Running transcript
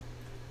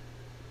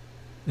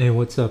Hey,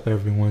 what's up,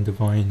 everyone?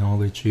 Divine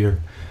Knowledge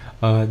here.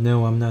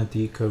 No, I'm not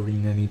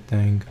decoding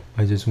anything.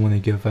 I just want to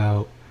give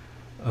out,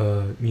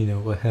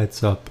 a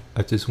heads up.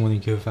 I just want to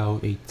give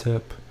out a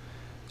tip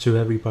to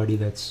everybody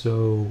that's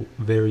so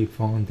very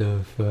fond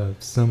of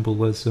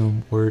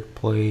symbolism,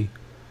 wordplay,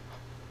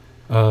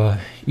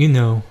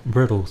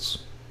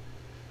 riddles.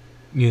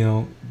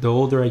 The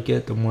older I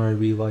get, the more I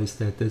realize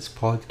that this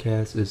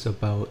podcast is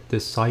about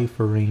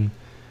deciphering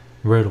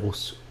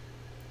riddles.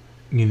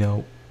 You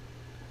know,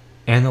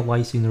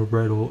 analyzing the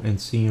riddle and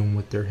seeing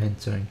what they're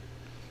hinting.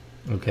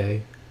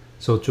 Okay?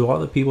 So, to all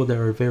the people that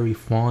are very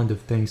fond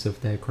of things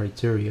of that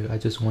criteria, I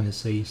just want to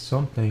say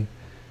something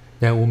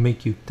that will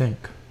make you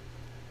think.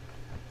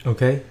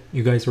 Okay?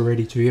 You guys are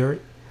ready to hear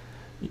it?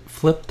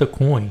 Flip the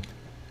coin.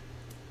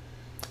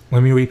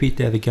 Let me repeat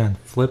that again.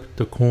 Flip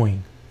the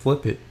coin.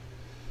 Flip it.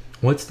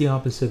 What's the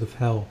opposite of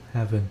hell?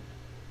 Heaven.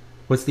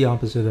 What's the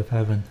opposite of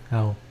heaven?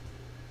 Hell.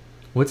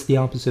 What's the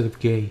opposite of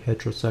gay?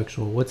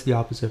 Heterosexual. What's the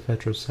opposite of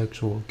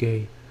heterosexual?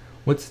 Gay.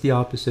 What's the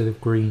opposite of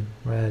green?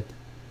 Red.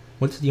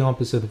 What's the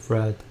opposite of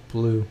red?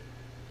 Blue.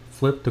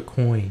 Flip the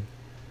coin.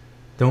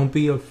 Don't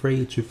be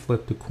afraid to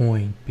flip the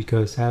coin,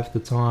 because half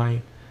the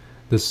time,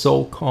 the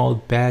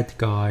so-called bad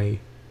guy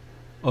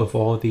of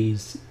all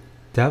these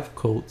death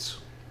cults,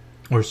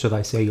 or should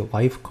I say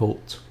life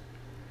cults,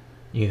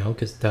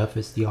 because death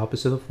is the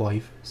opposite of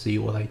life. See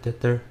what I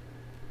did there?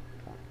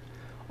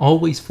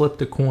 Always flip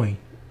the coin.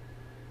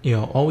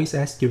 Always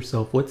ask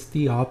yourself, what's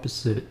the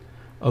opposite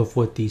of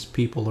what these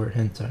people are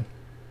hinting?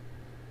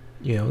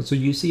 So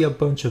you see a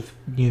bunch of,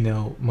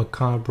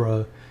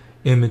 macabre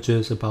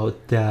images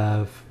about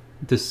death,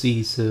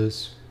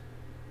 diseases,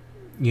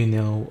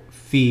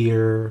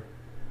 fear,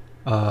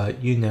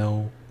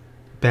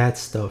 bad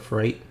stuff,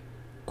 right?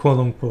 Quote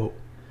unquote,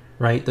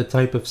 right? The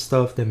type of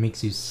stuff that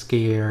makes you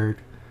scared,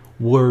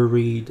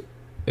 worried,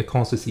 it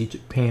causes you to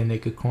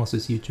panic, it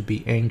causes you to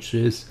be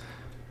anxious.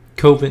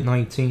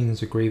 COVID-19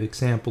 is a great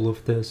example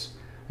of this.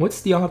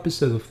 What's the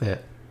opposite of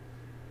that?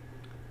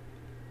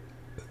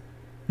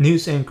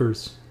 News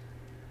anchors,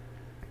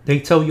 they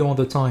tell you all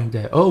the time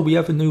that, oh, we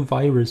have a new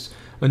virus.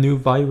 A new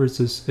virus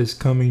is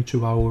coming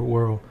to our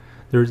world.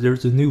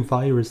 There's a new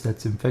virus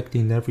that's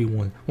infecting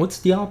everyone. What's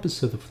the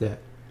opposite of that?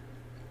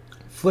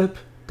 Flip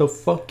the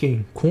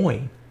fucking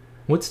coin.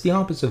 What's the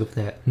opposite of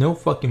that? No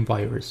fucking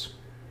virus.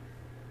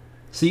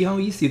 See how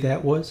easy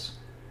that was?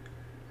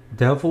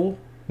 Devil.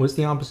 What's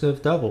the opposite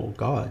of devil?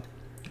 God.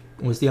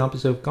 What's the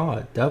opposite of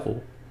God?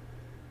 Devil.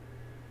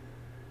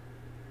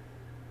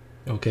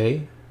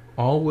 Okay?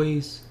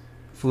 Always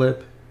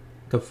flip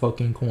the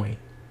fucking coin.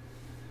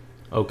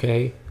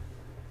 Okay?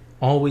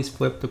 Always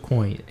flip the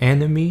coin.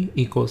 Enemy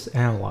equals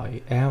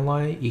ally.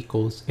 Ally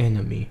equals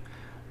enemy.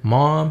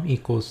 Mom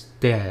equals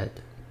dad.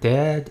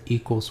 Dad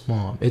equals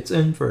mom. It's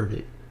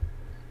inverted.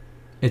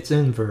 It's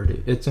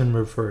inverted. It's in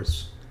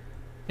reverse.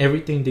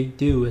 Everything they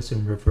do is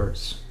in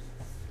reverse.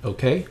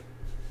 Okay?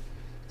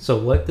 So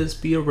let this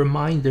be a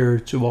reminder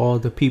to all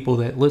the people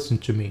that listen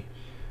to me.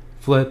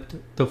 Flip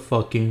the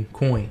fucking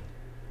coin.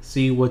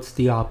 See what's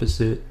the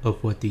opposite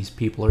of what these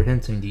people are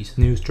hinting. These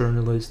news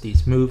journalists,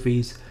 these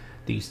movies,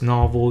 these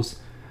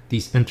novels,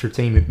 these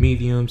entertainment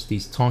mediums,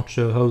 these talk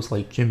show hosts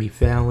like Jimmy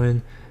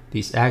Fallon,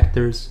 these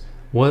actors.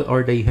 What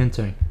are they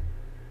hinting?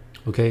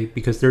 Okay,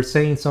 because they're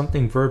saying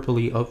something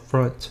verbally up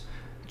front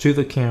to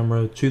the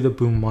camera, to the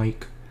boom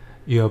mic.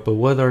 But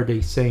what are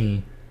they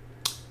saying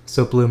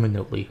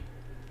subliminally?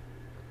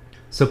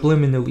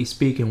 Subliminally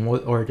speaking,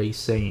 what are they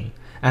saying?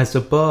 As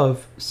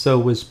above,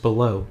 so is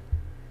below.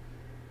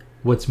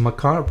 What's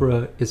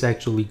macabre is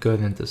actually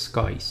good in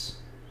disguise.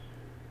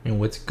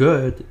 And what's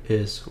good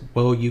is,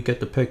 well, you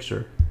get the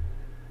picture.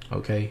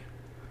 Okay?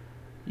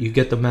 You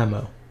get the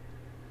memo.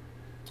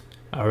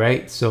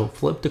 Alright? So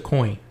flip the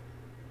coin.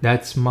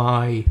 That's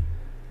my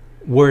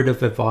word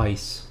of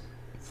advice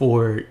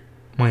for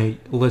my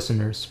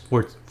listeners,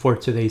 for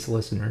today's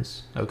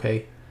listeners.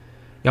 Okay?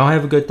 Y'all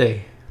have a good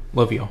day.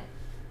 Love y'all.